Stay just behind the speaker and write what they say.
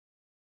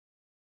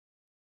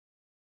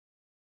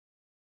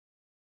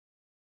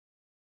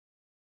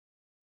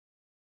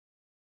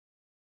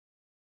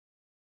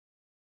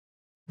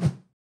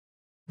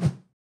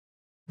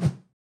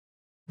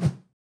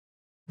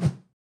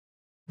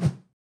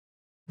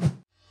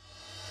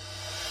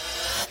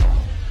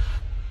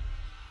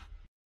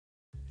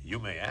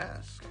may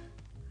ask.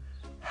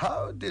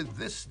 How did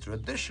this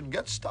tradition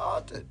get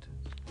started?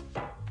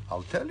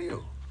 I'll tell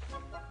you.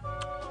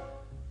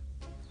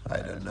 I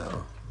don't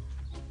know.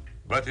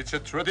 But it's a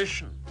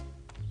tradition.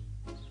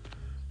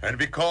 And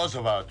because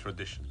of our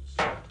traditions,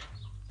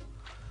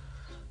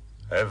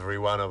 every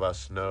one of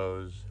us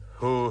knows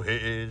who he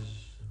is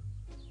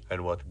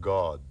and what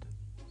God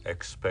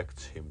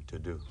expects him to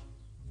do.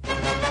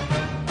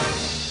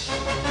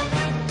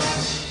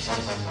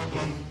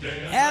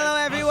 Hello,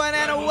 everyone,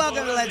 and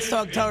welcome to Let's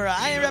Talk Torah.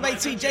 I am Rabbi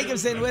Tzvi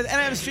Jacobson with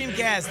NM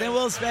Streamcast, and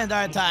we'll spend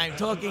our time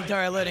talking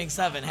Torah, learning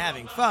stuff, and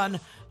having fun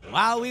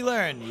while we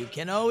learn. You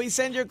can always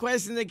send your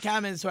questions and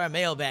comments to our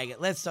mailbag at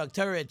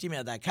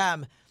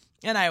letstalktorah@gmail.com,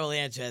 and I will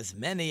answer as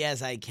many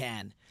as I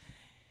can.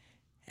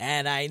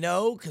 And I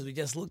know, because we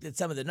just looked at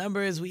some of the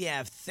numbers, we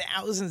have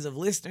thousands of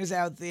listeners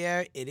out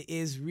there. It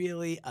is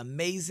really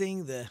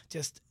amazing.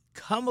 Just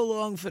come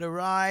along for the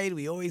ride.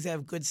 We always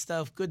have good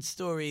stuff, good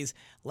stories,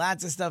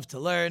 lots of stuff to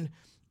learn.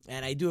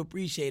 And I do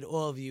appreciate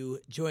all of you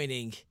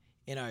joining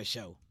in our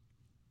show.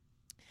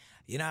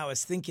 You know, I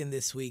was thinking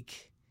this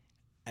week,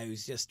 I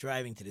was just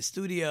driving to the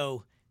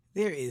studio.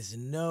 There is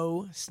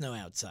no snow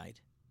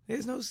outside.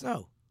 There's no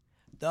snow.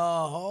 The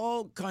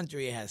whole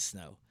country has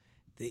snow.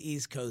 The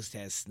East Coast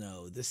has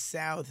snow. The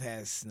South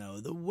has snow.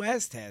 The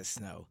West has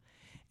snow.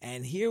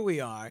 And here we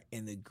are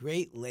in the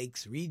Great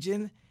Lakes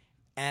region,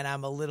 and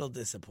I'm a little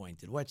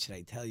disappointed. What should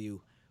I tell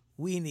you?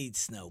 We need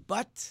snow.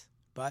 But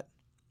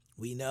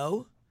we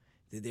know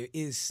that there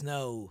is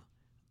snow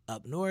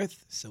up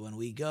north. So when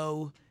we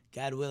go,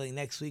 God willing,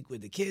 next week with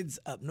the kids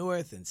up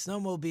north and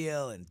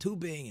snowmobile and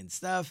tubing and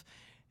stuff,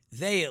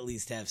 they at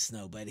least have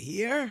snow. But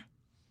here,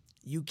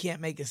 you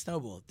can't make a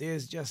snowball.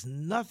 There's just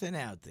nothing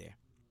out there,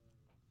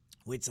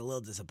 which is a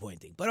little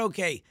disappointing. But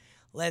okay,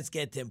 let's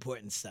get to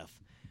important stuff.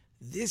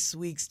 This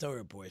week's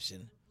Torah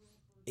portion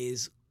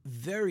is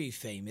very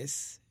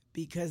famous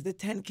because the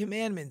Ten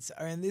Commandments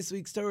are in this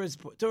week's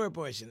Torah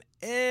portion.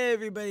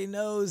 Everybody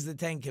knows the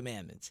Ten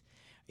Commandments.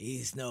 You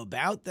just know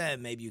about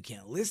them. Maybe you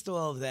can't list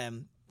all of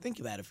them. Think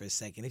about it for a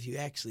second. If you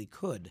actually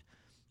could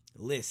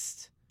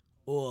list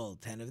all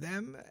 10 of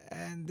them,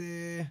 and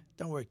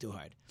don't work too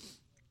hard.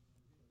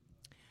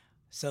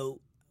 So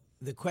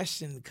the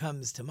question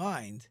comes to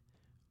mind,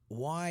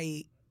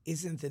 why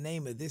isn't the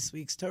name of this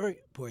week's Torah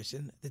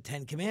portion the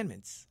Ten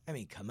Commandments? I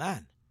mean, come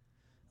on.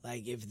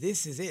 Like, if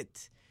this is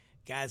it,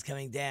 God's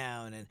coming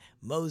down and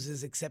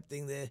Moses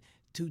accepting the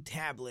 2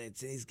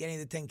 tablets and he's getting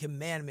the 10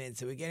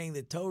 Commandments and we're getting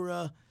the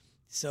Torah.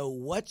 So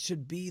what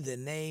should be the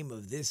name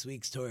of this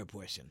week's Torah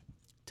portion?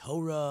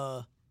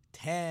 Torah,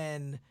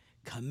 10,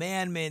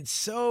 Commandments,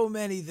 so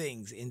many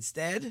things.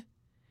 Instead,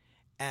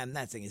 I'm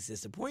not saying it's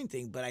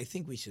disappointing, but I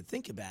think we should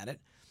think about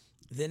it.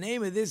 The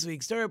name of this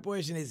week's Torah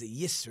portion is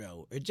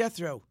Yisro, or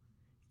Jethro.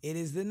 It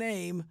is the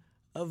name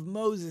of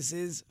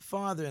Moses'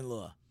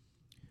 father-in-law,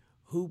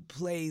 who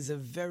plays a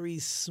very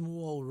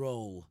small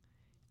role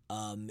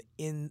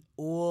in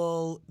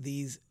all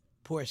these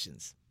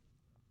portions.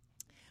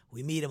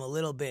 We meet him a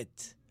little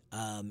bit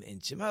in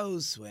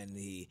Shemos when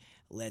he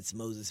lets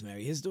Moses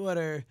marry his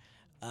daughter.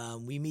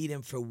 We meet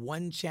him for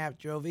 1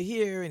 chapter over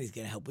here, and he's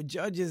going to help with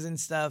judges and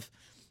stuff.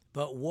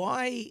 But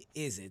why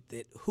is it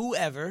that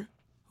whoever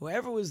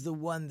was the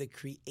one that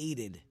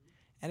created,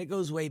 and it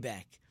goes way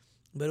back,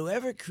 but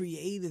whoever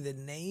created the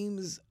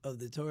names of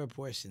the Torah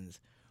portions,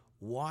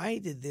 why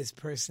did this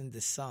person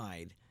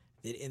decide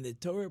that in the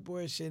Torah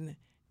portion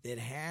that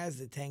has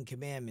the 10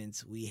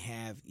 Commandments, we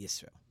have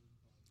Yisro?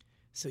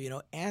 So,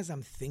 as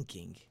I'm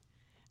thinking,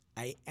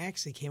 I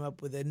actually came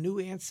up with a new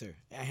answer.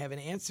 I have an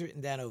answer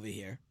written down over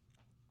here,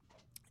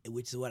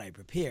 which is what I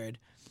prepared,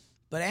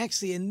 but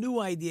actually a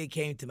new idea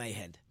came to my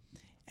head.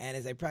 And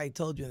as I probably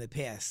told you in the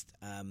past,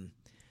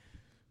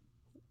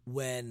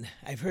 when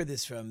I've heard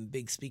this from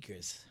big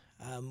speakers,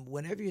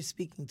 whenever you're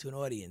speaking to an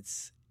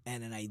audience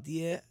and an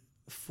idea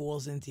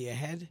falls into your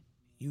head,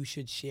 you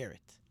should share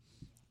it.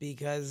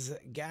 Because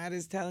God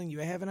is telling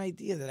you, I have an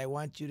idea that I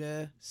want you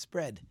to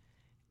spread.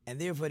 And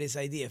therefore, this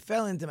idea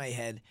fell into my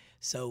head.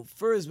 So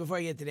first, before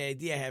I get to the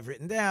idea I have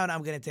written down,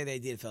 I'm going to tell you the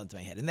idea that fell into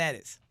my head. And that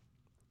is,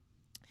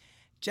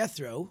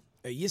 Jethro,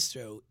 or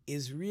Yisro,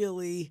 is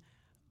really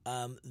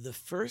the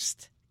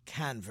first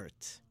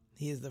convert.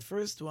 He is the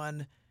first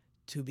one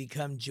to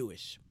become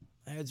Jewish.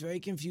 It's very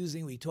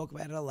confusing. We talk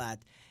about it a lot.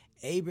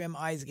 Abraham,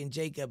 Isaac, and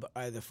Jacob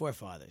are the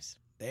forefathers.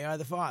 They are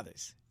the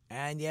fathers.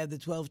 And you have the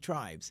 12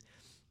 tribes.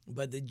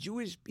 But the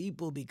Jewish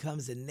people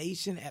becomes a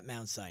nation at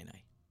Mount Sinai.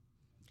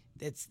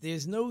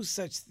 There's no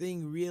such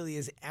thing really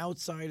as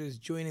outsiders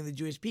joining the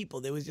Jewish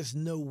people. There was just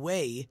no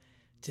way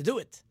to do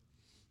it.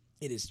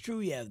 It is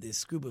true you have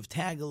this group of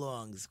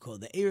tag-alongs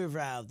called the Erev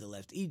Rav that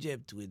left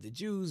Egypt with the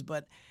Jews,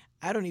 but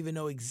I don't even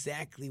know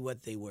exactly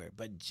what they were.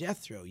 But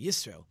Jethro,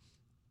 Yisro,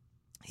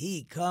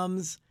 he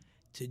comes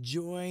to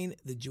join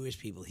the Jewish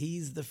people.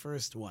 He's the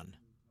first one.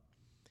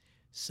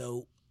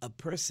 So a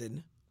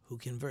person who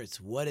converts,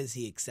 what is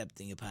he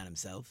accepting upon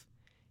himself?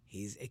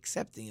 He's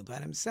accepting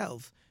upon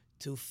himself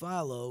to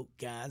follow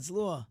God's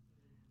law.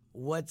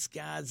 what's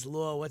God's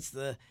law?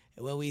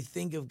 When we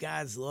think of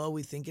God's law,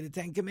 we think of the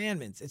Ten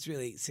Commandments. It's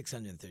really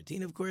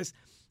 613, of course.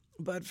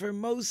 But for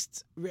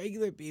most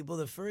regular people,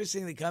 the first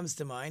thing that comes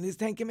to mind is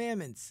Ten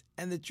Commandments.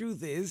 And the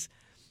truth is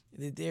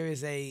that there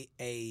is a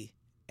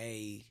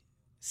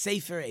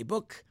sefer, a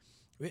book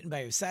written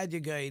by Rav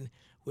Saadia Gaon,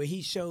 where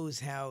he shows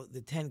how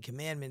the Ten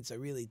Commandments are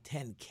really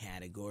 10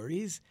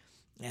 categories,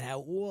 and how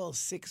all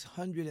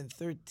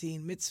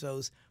 613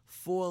 mitzvos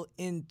fall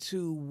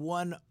into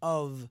one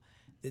of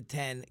the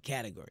 10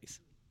 categories.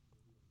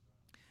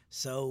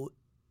 So,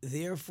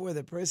 therefore,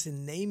 the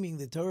person naming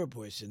the Torah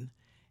portion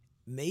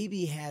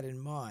maybe had in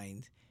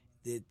mind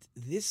that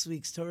this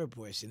week's Torah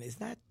portion is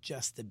not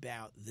just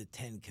about the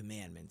 10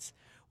 Commandments.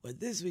 What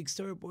this week's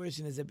Torah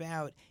portion is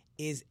about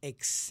is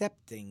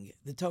accepting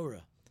the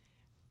Torah.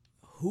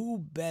 Who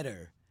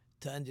better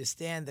to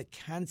understand the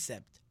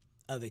concept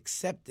of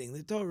accepting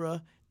the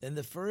Torah than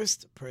the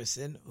first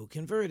person who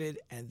converted,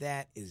 and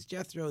that is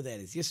Jethro, that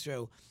is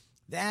Yisro.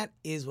 That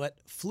is what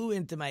flew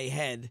into my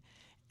head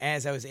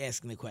as I was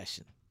asking the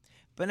question.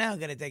 But now I'm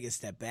going to take a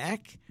step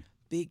back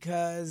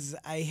because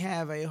I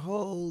have a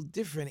whole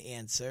different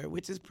answer,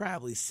 which is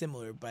probably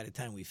similar by the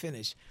time we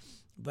finish,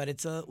 but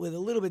it's with a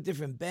little bit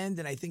different bend,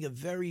 and I think a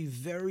very,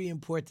 very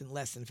important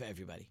lesson for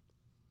everybody.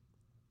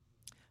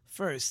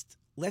 First,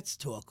 let's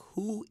talk,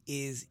 who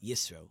is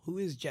Yisro? Who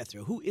is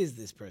Jethro? Who is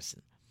this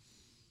person?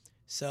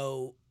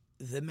 So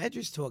the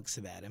Medrash talks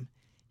about him.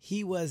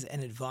 He was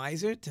an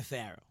advisor to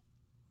Pharaoh.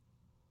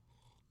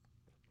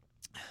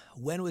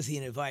 When was he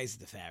an advisor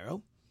to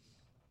Pharaoh?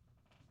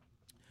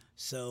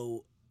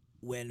 So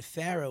when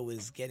Pharaoh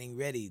was getting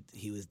ready,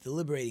 he was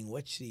deliberating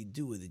what should he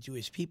do with the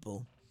Jewish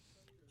people,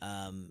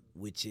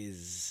 which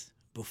is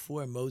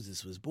before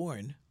Moses was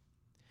born.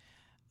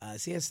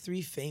 So he has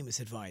three famous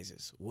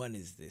advisors. One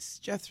is this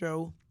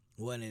Jethro,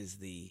 one is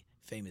the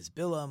famous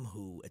Bilam,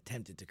 who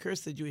attempted to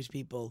curse the Jewish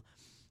people,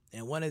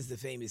 and one is the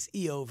famous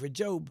Eov, or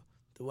Job,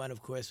 the one,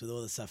 of course, with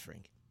all the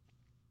suffering.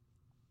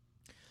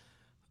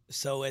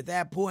 So at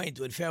that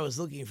point, when Pharaoh was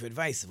looking for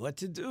advice of what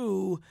to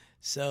do,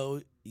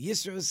 so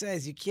Yisro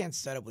says, you can't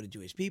start up with the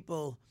Jewish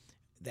people.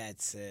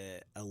 That's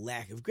a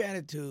lack of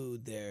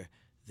gratitude.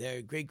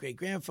 Their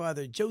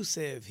great-great-grandfather,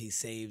 Joseph, he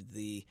saved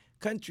the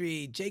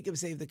country. Jacob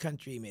saved the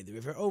country, made the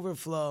river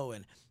overflow,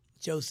 and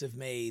Joseph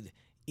made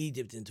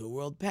Egypt into a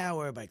world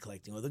power by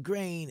collecting all the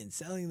grain and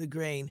selling the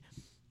grain.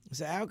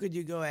 So how could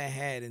you go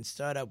ahead and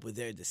start up with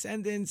their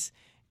descendants?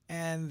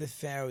 And the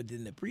Pharaoh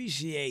didn't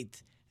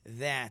appreciate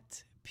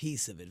that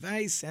piece of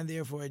advice, and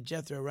therefore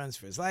Jethro runs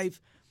for his life,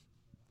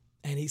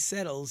 and he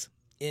settles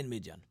in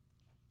Midian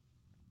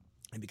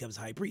and becomes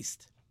high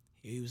priest.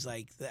 He was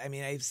like,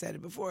 I've said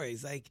it before,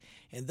 he's like,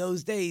 in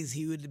those days,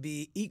 he would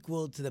be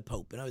equal to the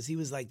Pope. In other words, he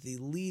was like the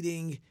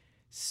leading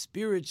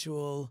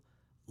spiritual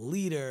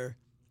leader,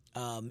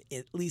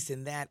 at least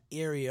in that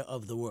area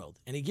of the world.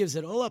 And he gives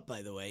it all up,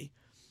 by the way,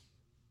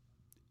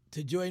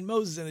 to join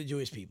Moses and the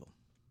Jewish people.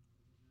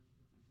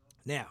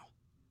 Now,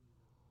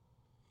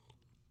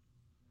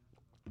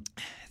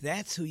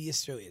 that's who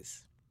Yisro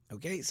is.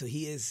 Okay, so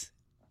he is,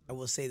 I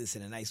will say this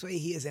in a nice way,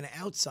 he is an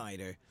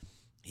outsider.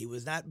 He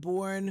was not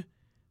born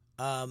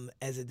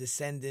as a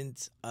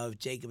descendant of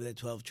Jacob of the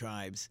 12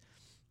 tribes.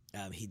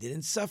 He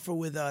didn't suffer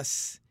with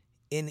us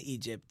in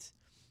Egypt.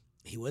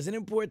 He was an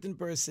important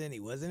person. He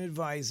was an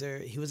advisor.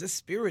 He was a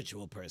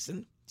spiritual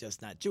person,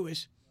 just not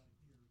Jewish.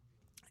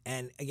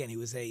 And again, he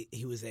was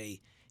a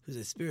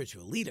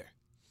spiritual leader.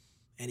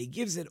 And he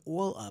gives it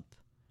all up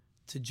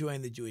to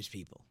join the Jewish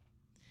people.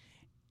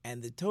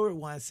 And the Torah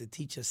wants to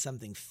teach us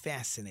something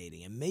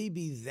fascinating. And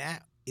maybe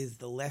that is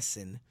the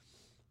lesson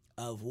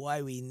of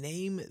why we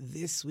name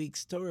this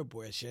week's Torah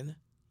portion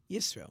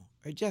Yisro,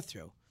 or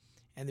Jethro.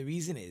 And the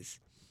reason is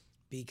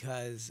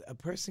because a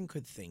person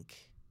could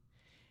think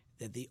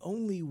that the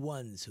only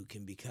ones who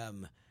can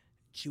become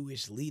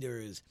Jewish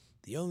leaders,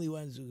 the only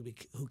ones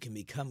who can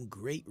become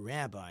great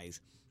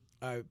rabbis,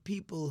 are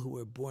people who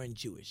were born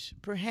Jewish.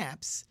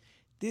 Perhaps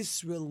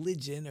this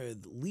religion, or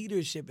the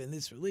leadership in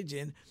this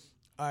religion,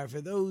 are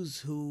for those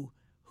who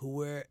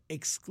were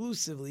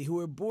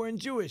born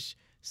Jewish.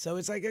 So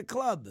it's like a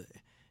club.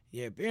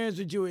 Your parents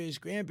were Jewish,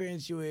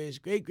 grandparents Jewish,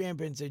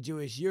 great-grandparents are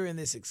Jewish. You're in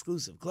this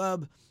exclusive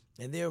club,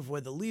 and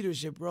therefore the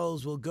leadership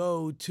roles will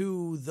go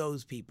to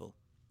those people.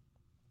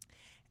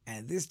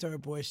 And this Torah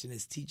portion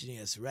is teaching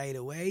us right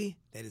away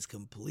that is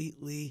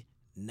completely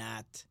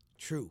not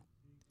true.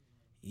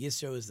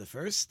 Yisro is the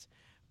first,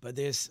 but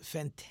there's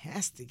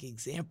fantastic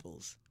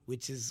examples,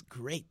 which is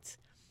great,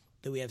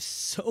 that we have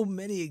so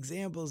many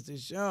examples to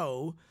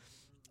show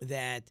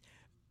that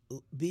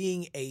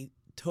being a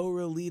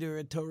Torah leader,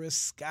 a Torah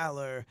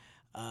scholar,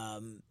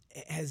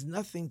 has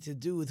nothing to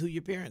do with who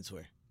your parents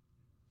were.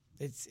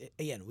 It's,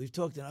 again, we've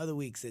talked in other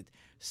weeks that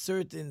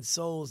certain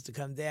souls to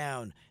come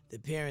down, the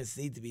parents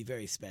need to be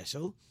very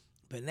special.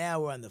 But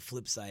now we're on the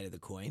flip side of the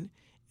coin.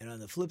 And on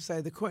the flip side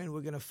of the coin,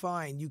 we're going to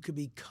find you could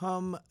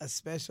become a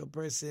special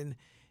person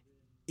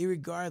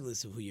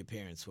irregardless of who your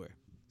parents were.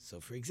 So,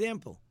 for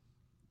example,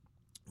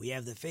 we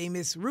have the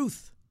famous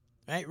Ruth,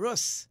 right?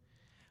 Rus.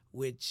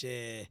 which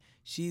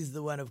she's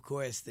the one, of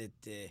course,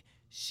 that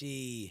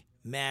she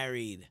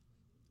married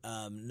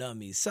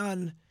Naomi's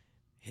son.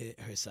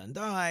 Her son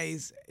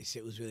dies.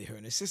 It was really her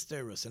and her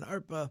sister, Rus and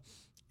Arpa.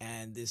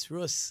 And this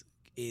Rus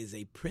is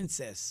a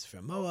princess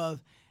from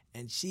Moab,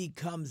 and she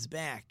comes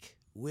back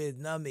with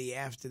Naomi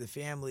after the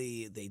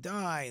family, they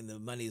die and the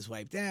money is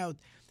wiped out.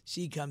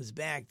 She comes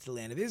back to the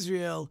land of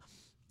Israel,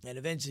 and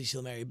eventually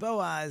she'll marry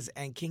Boaz,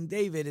 and King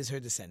David is her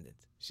descendant.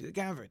 She's a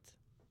convert.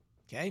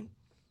 Okay?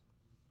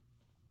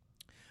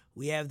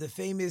 We have the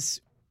famous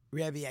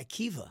Rabbi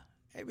Akiva.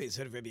 Everybody's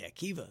heard of Rabbi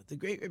Akiva. The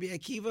great Rabbi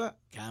Akiva,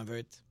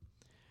 convert.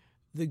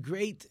 The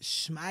great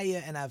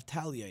Shmaya and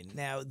Avtalion.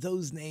 Now,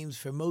 those names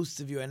for most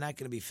of you are not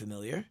going to be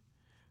familiar,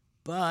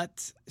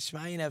 but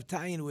Shmaya and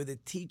Avtalion were the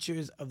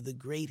teachers of the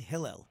great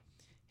Hillel.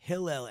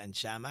 Hillel and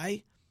Shammai.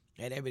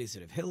 Right? Everybody's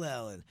heard of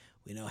Hillel, and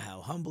we know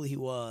how humble he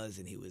was,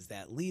 and he was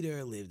that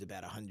leader, lived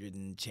about 100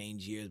 and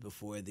change years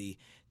before the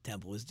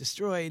temple was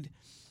destroyed.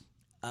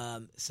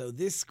 So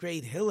this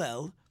great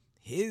Hillel,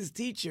 his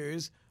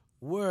teachers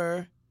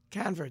were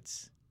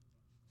converts.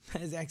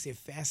 That is actually a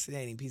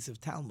fascinating piece of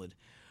Talmud,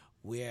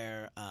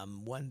 where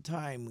one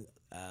time,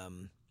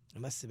 it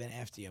must have been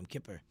after Yom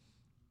Kippur,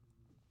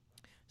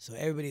 so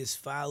everybody is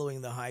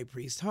following the high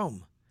priest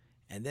home,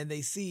 and then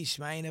they see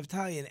Shmai and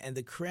Avtalion, and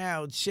the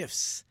crowd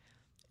shifts,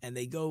 and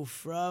they go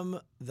from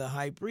the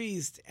high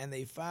priest, and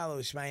they follow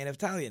Shmai and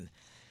Avtalion,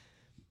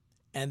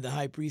 and the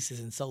high priest is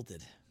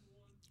insulted,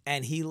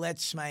 and he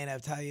lets Shmai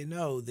and Avtalion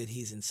know that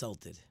he's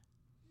insulted.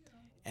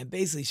 And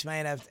basically,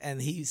 Shmai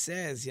and he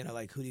says, you know,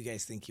 like, who do you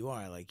guys think you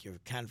are? Like, you're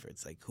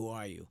converts. Like, who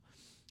are you?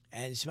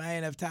 And Shmai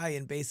and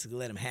Avtalion basically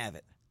let him have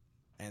it,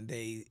 and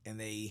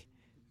they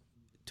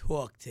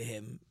talk to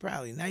him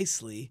probably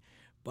nicely,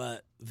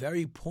 but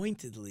very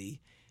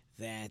pointedly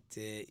that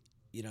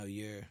you're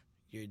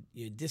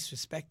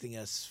disrespecting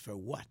us for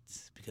what?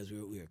 Because we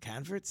were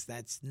converts?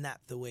 That's not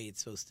the way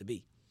it's supposed to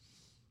be.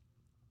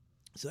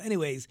 So,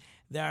 anyways,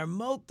 there are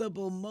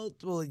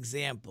multiple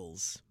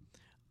examples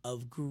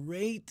of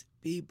great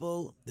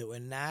people that were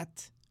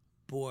not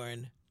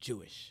born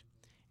Jewish.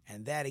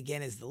 And that,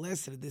 again, is the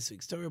lesson of this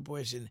week's Torah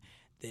portion,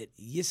 that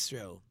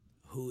Yisro,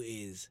 who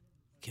is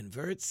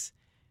converts,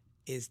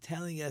 is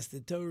telling us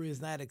that Torah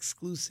is not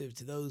exclusive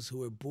to those who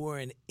were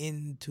born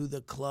into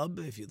the club,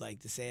 if you'd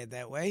like to say it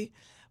that way,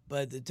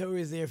 but the Torah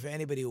is there for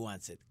anybody who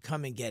wants it.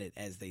 Come and get it,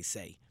 as they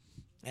say.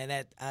 And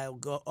that I'll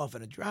go off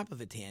on a drop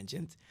of a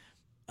tangent.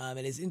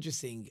 It is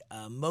interesting.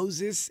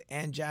 Moses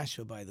and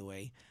Joshua, by the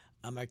way,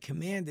 are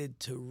commanded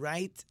to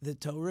write the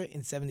Torah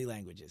in 70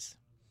 languages.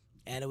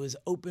 And it was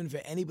open for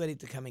anybody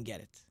to come and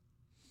get it.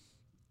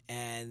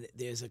 And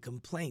there's a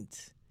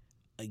complaint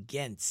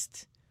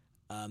against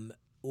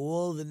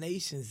all the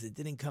nations that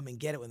didn't come and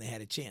get it when they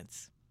had a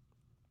chance.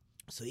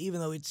 So even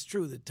though it's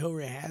true, the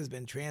Torah has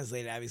been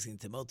translated, obviously,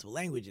 into multiple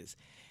languages.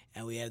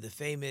 And we have the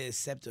famous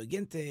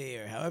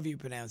Septuaginta, or however you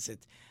pronounce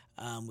it,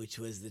 which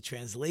was the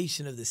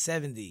translation of the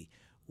 70,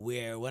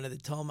 where one of the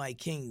Ptolemaic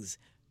kings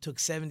took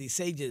 70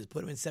 sages,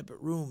 put them in separate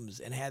rooms,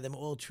 and had them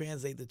all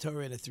translate the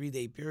Torah in a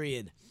 3-day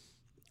period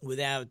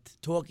without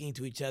talking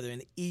to each other,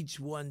 and each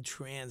one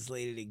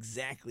translated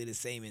exactly the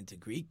same into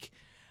Greek,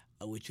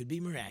 which would be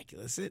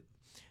miraculous.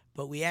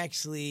 But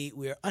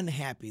we're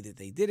unhappy that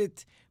they did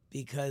it,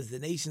 because the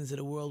nations of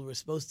the world were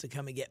supposed to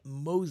come and get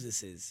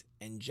Moses's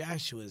and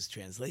Joshua's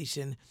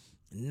translation,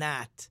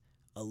 not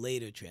a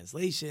later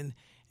translation.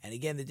 And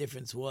again, the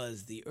difference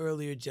was the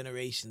earlier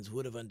generations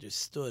would have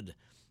understood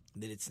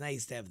that it's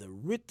nice to have the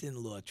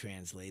written law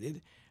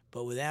translated,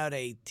 but without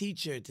a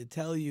teacher to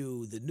tell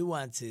you the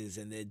nuances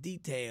and the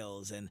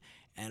details and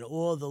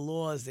all the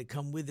laws that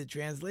come with the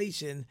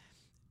translation,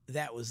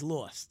 that was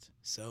lost.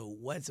 So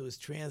once it was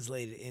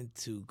translated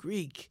into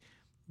Greek,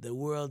 the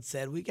world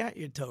said, we got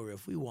your Torah.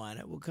 If we want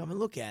it, we'll come and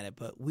look at it,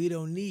 but we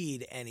don't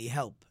need any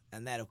help.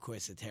 And that, of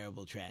course, is a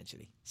terrible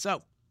tragedy.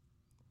 So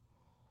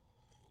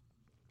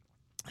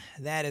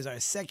that is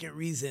our second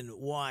reason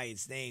why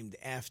it's named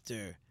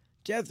after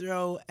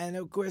Jethro. And,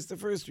 of course, the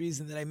first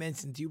reason that I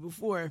mentioned to you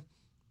before,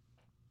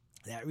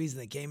 that reason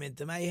that came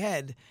into my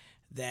head,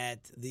 that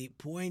the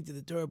point of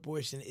the Torah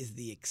portion is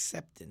the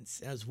acceptance.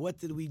 And it's what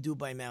did we do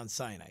by Mount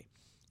Sinai?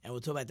 And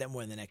we'll talk about that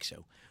more in the next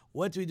show.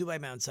 What do we do by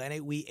Mount Sinai?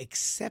 We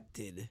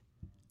accepted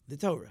the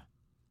Torah,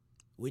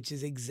 which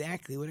is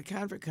exactly what a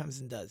convert comes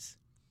and does.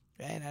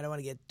 Right? And I don't want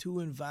to get too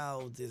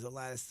involved. There's a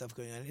lot of stuff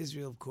going on in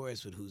Israel, of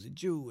course, with who's a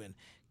Jew and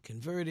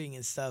converting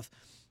and stuff.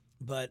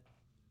 But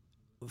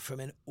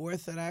from an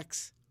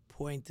Orthodox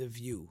point of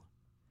view,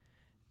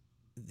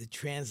 the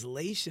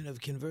translation of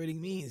converting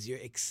means you're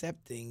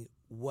accepting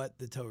what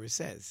the Torah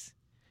says.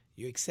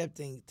 You're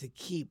accepting to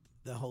keep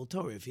the whole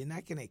Torah. If you're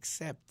not going to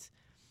accept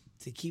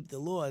to keep the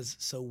laws,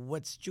 so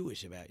what's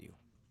Jewish about you?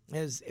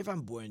 As if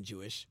I'm born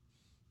Jewish,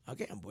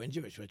 okay, I'm born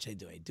Jewish. What should I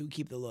do? I do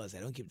keep the laws. I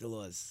don't keep the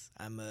laws.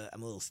 I'm a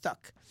little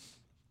stuck.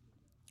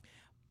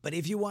 But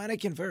if you want to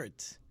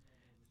convert,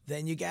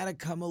 then you got to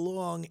come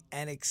along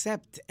and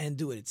accept and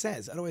do what it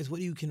says. Otherwise, what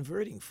are you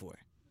converting for?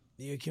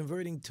 You're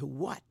converting to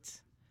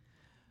what?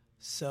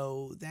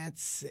 So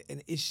that's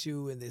an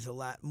issue, and there's a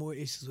lot more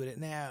issues with it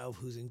now of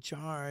who's in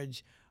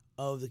charge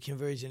of the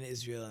conversion of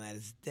Israel, and that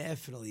is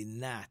definitely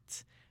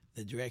not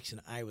the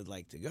direction I would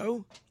like to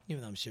go,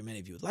 even though I'm sure many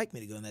of you would like me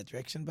to go in that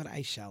direction, but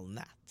I shall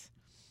not.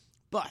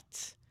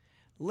 But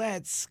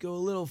let's go a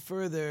little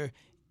further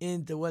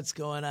into what's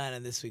going on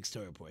in this week's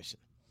Torah portion.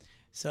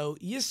 So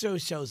Yisro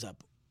shows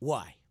up.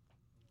 Why?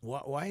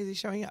 Why is he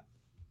showing up?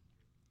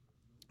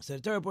 So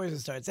the Torah portion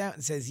starts out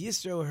and says,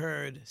 Yisro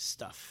heard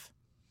stuff.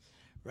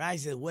 Rashi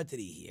said, what did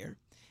he hear?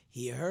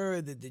 He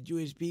heard that the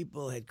Jewish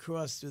people had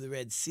crossed through the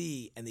Red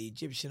Sea and the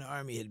Egyptian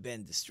army had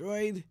been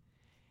destroyed.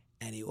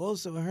 And he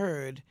also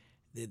heard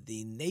that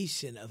the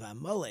nation of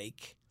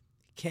Amalek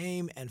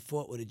came and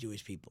fought with the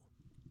Jewish people.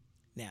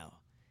 Now,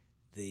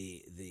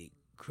 the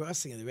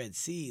crossing of the Red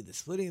Sea, the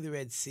splitting of the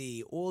Red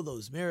Sea, all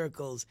those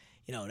miracles,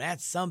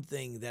 that's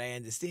something that I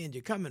understand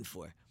you're coming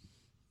for.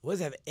 What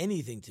does it have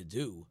anything to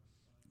do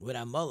with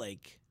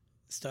Amalek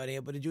starting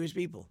up with the Jewish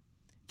people?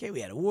 Okay,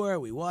 we had a war,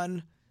 we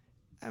won.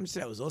 I'm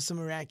sure that was also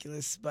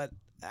miraculous, but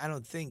I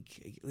don't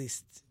think, at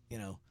least,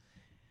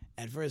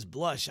 at first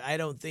blush, I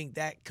don't think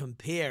that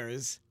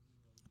compares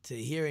to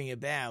hearing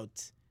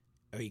about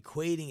or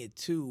equating it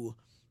to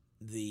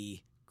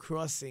the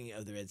crossing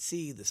of the Red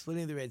Sea, the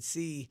splitting of the Red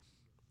Sea.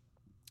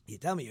 You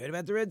tell me you heard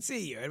about the Red Sea,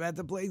 you heard about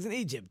the plagues in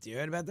Egypt, you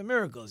heard about the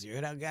miracles, you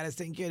heard how God is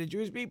taking care of the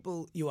Jewish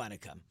people, you want to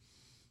come.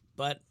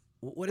 But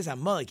what does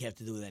Amalek have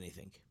to do with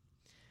anything?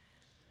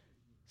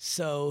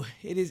 So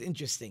it is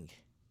interesting.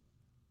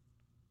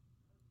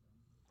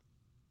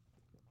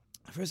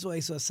 First of all, I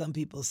saw some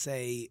people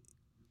say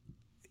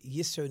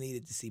Yisro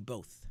needed to see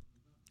both.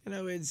 In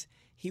other words,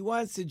 he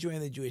wants to join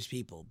the Jewish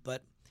people,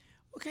 but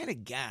what kind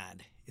of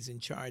God is in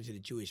charge of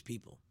the Jewish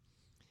people?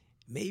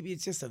 Maybe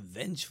it's just a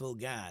vengeful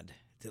God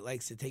that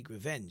likes to take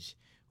revenge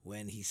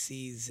when he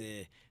sees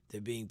they're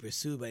being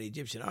pursued by the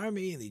Egyptian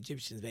army and the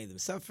Egyptians made them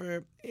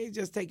suffer. He's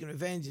just taking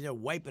revenge and they're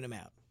wiping them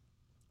out.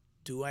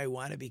 Do I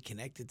want to be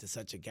connected to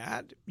such a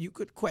God? You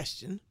could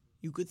question.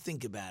 You could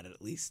think about it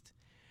at least.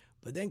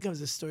 But then comes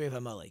the story of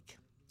Amalek,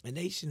 a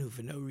nation who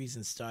for no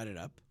reason started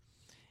up.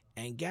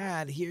 And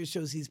God here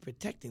shows he's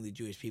protecting the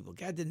Jewish people.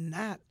 God did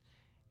not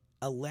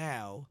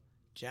allow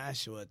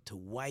Joshua to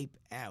wipe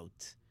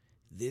out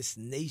this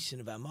nation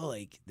of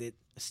Amalek that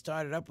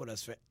started up with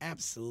us for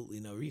absolutely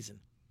no reason.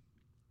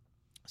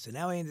 So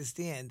now I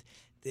understand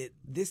that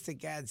this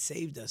that God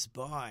saved us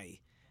by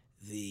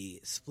the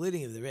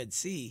splitting of the Red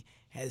Sea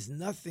has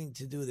nothing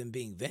to do with him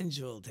being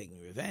vengeful,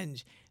 taking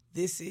revenge.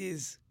 This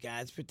is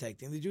God's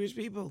protecting the Jewish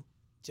people,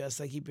 just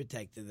like he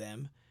protected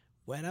them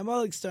when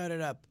Amalek started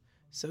up.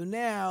 So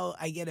now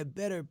I get a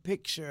better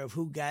picture of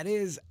who God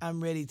is.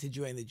 I'm ready to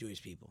join the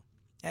Jewish people.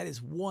 That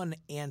is one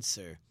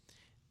answer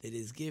that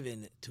is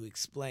given to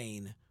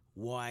explain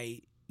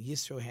why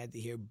Yisro had to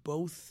hear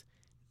both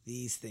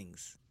these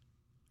things.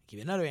 I'll give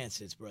you another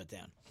answer that's brought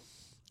down.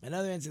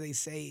 Another answer they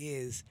say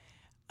is,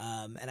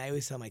 and I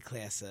always tell my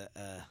class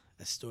a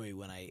story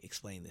when I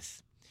explain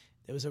this.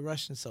 There was a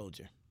Russian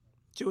soldier,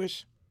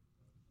 Jewish,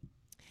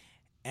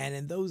 and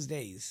in those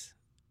days,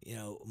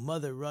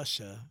 Mother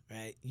Russia,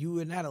 right, you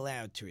were not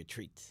allowed to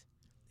retreat.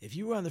 If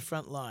you were on the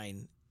front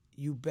line,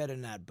 you better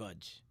not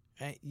budge,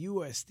 right?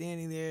 You are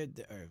standing there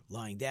or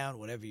lying down,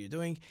 whatever you're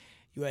doing.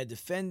 You are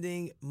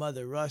defending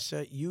Mother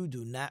Russia. You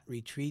do not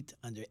retreat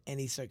under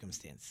any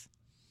circumstance.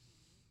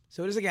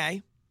 So there's a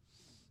guy,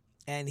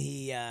 and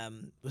he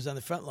was on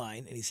the front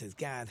line, and he says,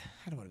 God,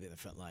 I don't want to be on the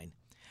front line.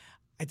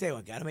 I tell you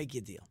what, God, I'll make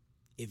you a deal.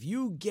 If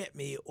you get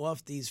me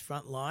off these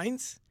front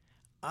lines,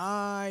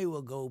 I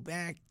will go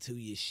back to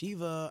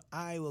yeshiva.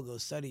 I will go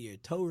study your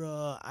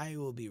Torah. I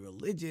will be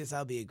religious.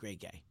 I'll be a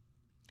great guy.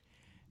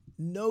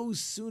 No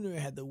sooner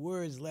had the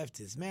words left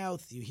his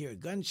mouth, you hear a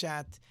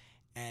gunshot,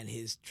 and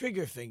his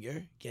trigger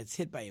finger gets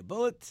hit by a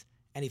bullet,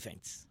 and he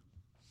faints.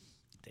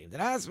 Take him to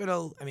the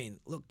hospital. I mean,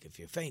 look, if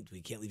you're faint,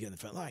 we can't leave you on the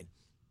front line.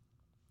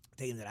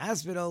 Take him to the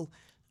hospital.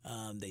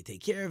 They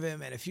take care of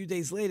him, and a few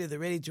days later, they're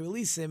ready to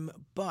release him,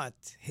 but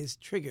his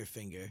trigger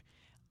finger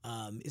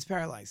is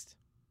paralyzed.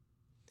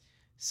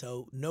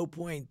 So no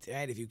point,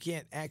 right? If you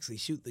can't actually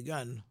shoot the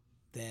gun,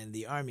 then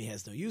the army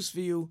has no use for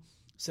you,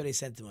 so they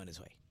sent him on his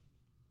way.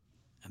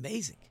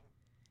 Amazing.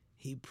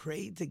 He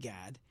prayed to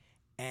God,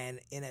 and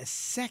in a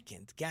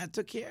second, God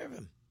took care of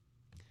him.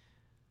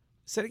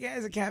 So the guy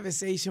has a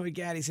conversation with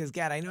God. He says,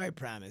 God, I know I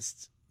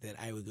promised that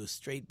I would go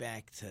straight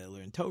back to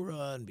learn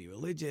Torah and be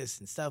religious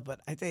and stuff, but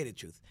I tell you the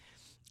truth.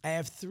 I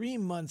have 3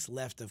 months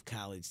left of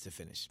college to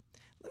finish.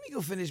 Let me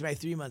go finish my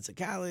 3 months of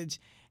college,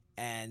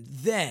 and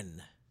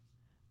then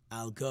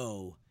I'll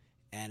go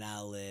and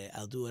I'll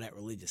do all that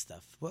religious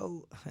stuff.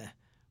 Well,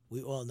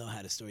 we all know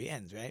how the story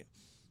ends, right?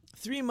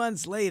 3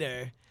 months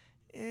later,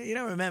 you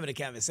don't remember the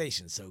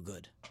conversation so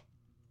good.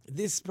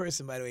 This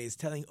person, by the way, is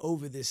telling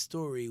over this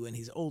story when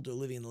he's older,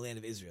 living in the land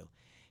of Israel.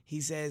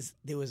 He says,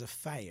 there was a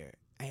fire.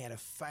 I had a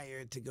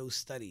fire to go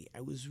study.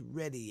 I was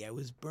ready. I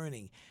was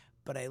burning.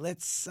 But I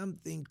let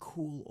something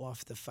cool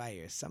off the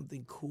fire,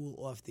 something cool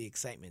off the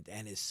excitement.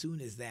 And as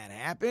soon as that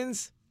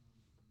happens,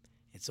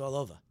 it's all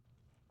over.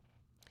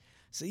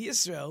 So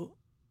Yisro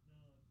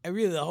and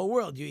really the whole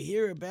world, you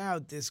hear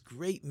about this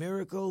great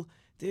miracle,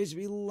 there's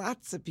be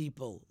lots of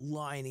people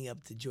lining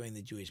up to join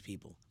the Jewish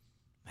people.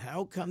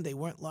 How come they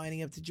weren't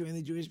lining up to join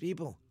the Jewish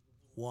people?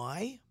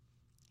 Why?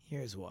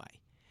 Here's why.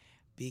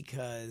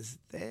 Because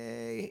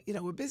they,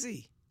 were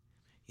busy.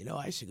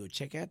 I should go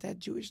check out that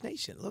Jewish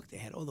nation. Look, they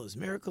had all those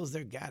miracles.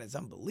 Their God is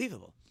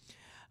unbelievable.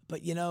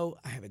 But,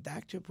 I have a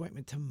doctor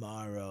appointment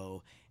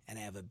tomorrow, and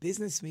I have a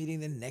business meeting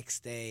the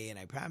next day, and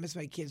I promised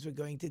my kids we're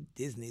going to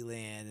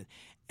Disneyland.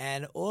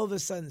 And all of a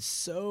sudden,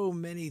 so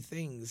many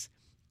things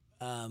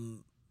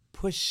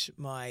push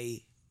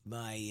my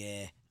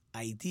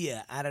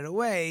idea out of the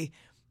way.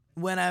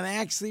 When I'm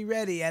actually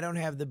ready, I don't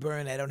have the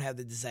burn, I don't have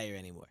the desire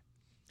anymore.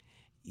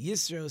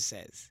 Yisro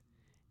says,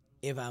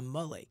 if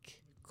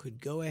Amalek could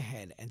go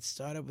ahead and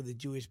start up with the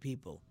Jewish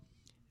people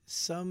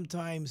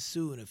sometime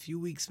soon, a few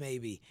weeks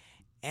maybe,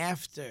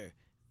 after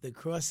the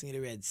crossing of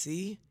the Red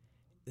Sea,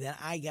 then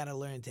I got to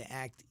learn to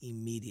act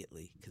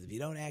immediately. Because if you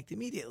don't act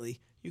immediately,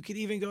 you could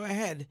even go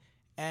ahead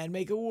and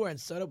make a war and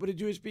start up with the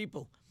Jewish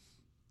people.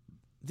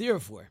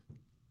 Therefore,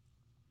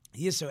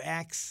 Yisro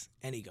acts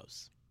and he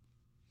goes.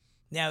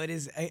 Now,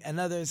 there's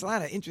a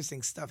lot of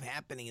interesting stuff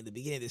happening in the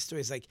beginning of this story.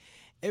 It's like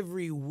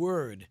every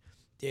word,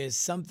 there's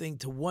something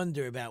to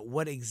wonder about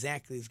what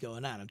exactly is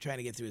going on. I'm trying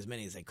to get through as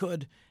many as I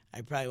could.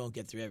 I probably won't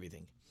get through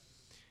everything.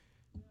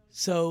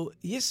 So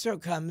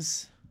Yisro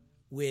comes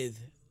with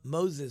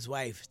Moses'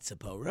 wife,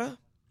 Tzipporah,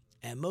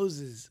 and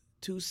Moses'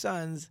 two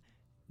sons,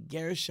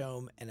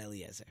 Gershom and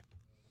Eliezer.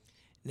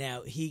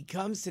 Now, he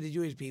comes to the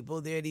Jewish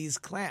people. There are these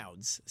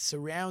clouds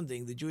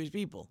surrounding the Jewish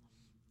people.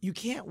 You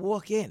can't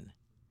walk in.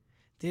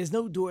 There's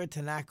no door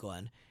to knock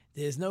on.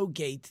 There's no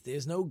gate.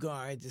 There's no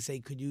guard to say,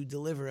 could you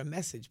deliver a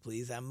message,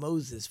 please? I'm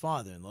Moses'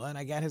 father-in-law, and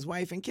I got his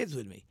wife and kids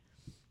with me.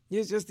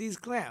 There's just these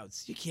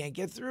clouds. You can't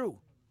get through.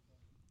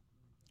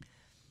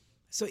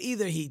 So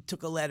either he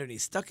took a letter and he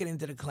stuck it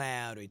into the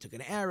cloud, or he took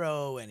an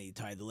arrow and he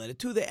tied the letter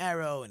to the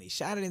arrow and he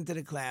shot it into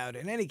the cloud.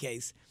 In any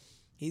case,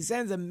 he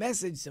sends a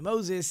message to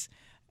Moses,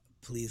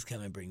 please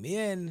come and bring me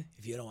in.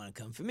 If you don't want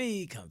to come for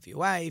me, come for your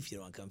wife. If you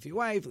don't want to come for your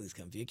wife, please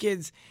come for your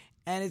kids.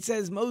 And it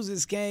says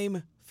Moses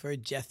came for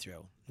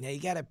Jethro. Now, you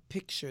got to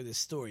picture the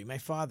story. My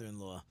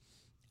father-in-law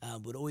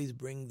would always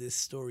bring this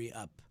story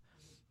up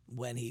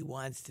when he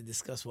wants to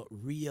discuss what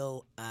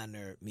real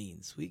honor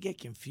means. We get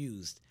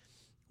confused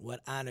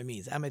what honor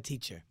means. I'm a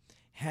teacher.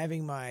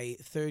 Having my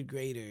third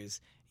graders,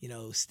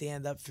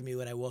 stand up for me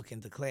when I walk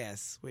into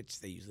class,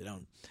 which they usually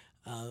don't,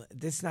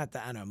 this is not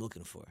the honor I'm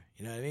looking for.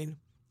 You know what I mean?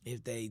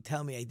 If they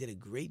tell me I did a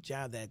great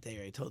job that day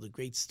or I told a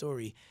great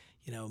story,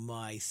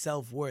 my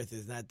self-worth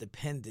is not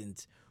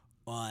dependent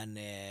on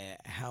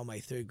how my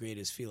third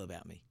graders feel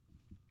about me.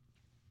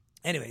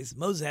 Anyways,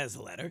 Moses has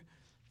the letter.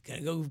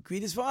 Gonna go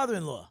greet his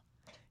father-in-law.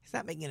 He's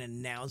not making an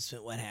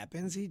announcement what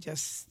happens.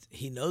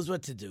 He knows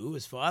what to do.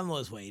 His father-in-law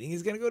is waiting.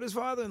 He's gonna go to his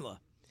father-in-law.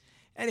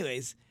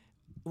 Anyways,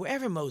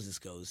 wherever Moses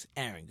goes,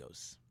 Aaron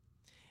goes.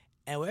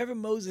 And wherever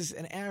Moses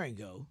and Aaron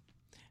go,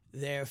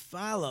 they're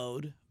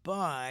followed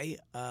by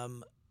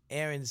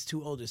Aaron's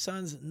two older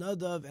sons,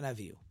 Nadav and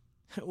Avihu.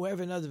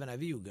 Wherever Nadav and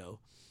Avihu go,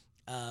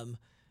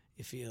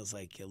 it feels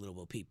like a little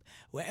Bo Peep.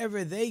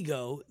 Wherever they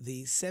go,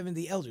 the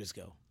 70 elders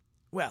go.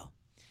 Well,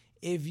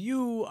 if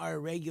you are a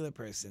regular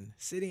person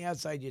sitting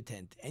outside your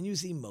tent and you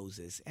see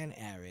Moses and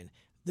Aaron,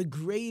 the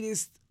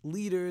greatest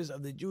leaders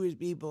of the Jewish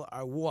people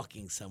are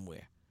walking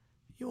somewhere,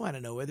 you want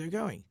to know where they're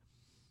going.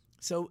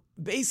 So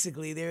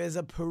basically, there is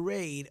a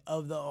parade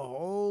of the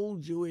whole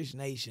Jewish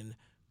nation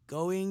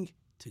going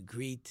to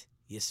greet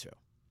Yisro.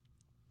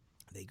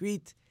 They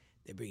greet,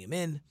 they bring him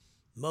in.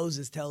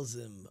 Moses tells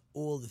him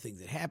all the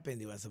things that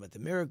happened. He wants to know about the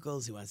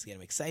miracles. He wants to get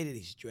him excited.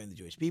 He should join the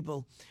Jewish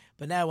people.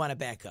 But now I want to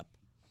back up.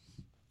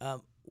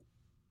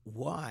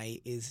 Why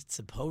is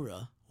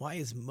Tzipporah, why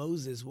is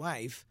Moses'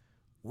 wife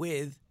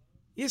with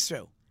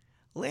Yisro?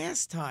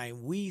 Last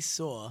time we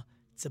saw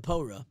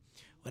Tzipporah,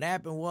 what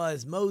happened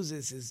was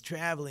Moses is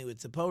traveling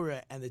with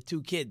Tzipporah and the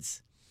two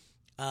kids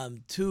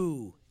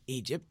to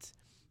Egypt.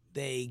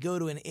 They go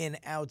to an inn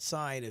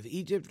outside of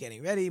Egypt,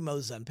 getting ready.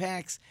 Moses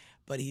unpacks,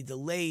 but he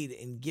delayed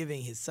in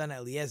giving his son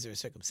Eliezer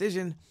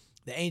circumcision.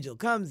 The angel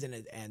comes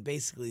and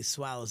basically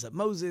swallows up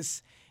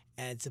Moses,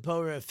 and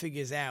Tzipporah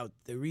figures out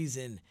the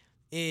reason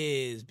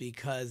is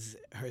because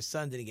her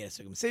son didn't get a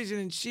circumcision,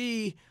 and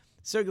she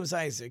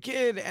circumcised her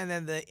kid, and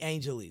then the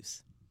angel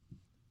leaves.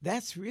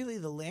 That's really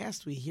the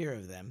last we hear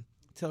of them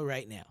till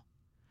right now.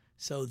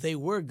 So they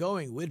were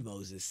going with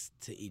Moses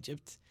to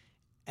Egypt,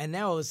 and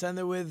now all of a sudden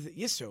they're with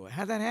Yisro.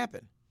 How'd that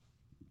happen?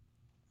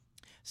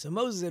 So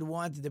Moses had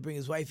wanted to bring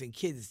his wife and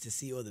kids to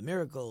see all the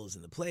miracles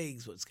and the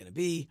plagues, what's going to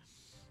be.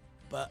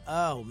 But,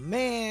 oh,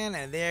 man,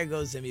 and there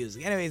goes the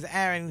music. Anyways,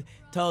 Aaron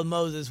told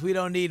Moses, we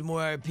don't need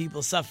more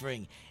people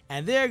suffering.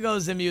 And there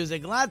goes the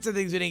music. Lots of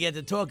things we didn't get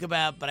to talk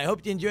about, but I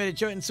hope you enjoyed it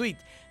short and sweet.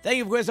 Thank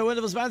you, of course, our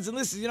wonderful sponsors and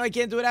listeners. I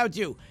can't do it without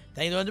you.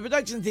 Thank you to the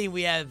production team.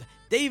 We have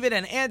David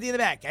and Andy in the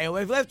back. I hope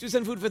I've left you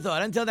some food for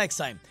thought. Until next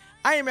time,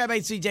 I am Rabbi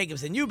Tzvi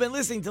Jacobson. You've been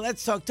listening to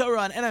Let's Talk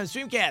Torah on NM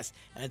Streamcast.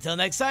 And until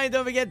next time,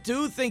 don't forget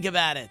to think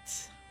about it.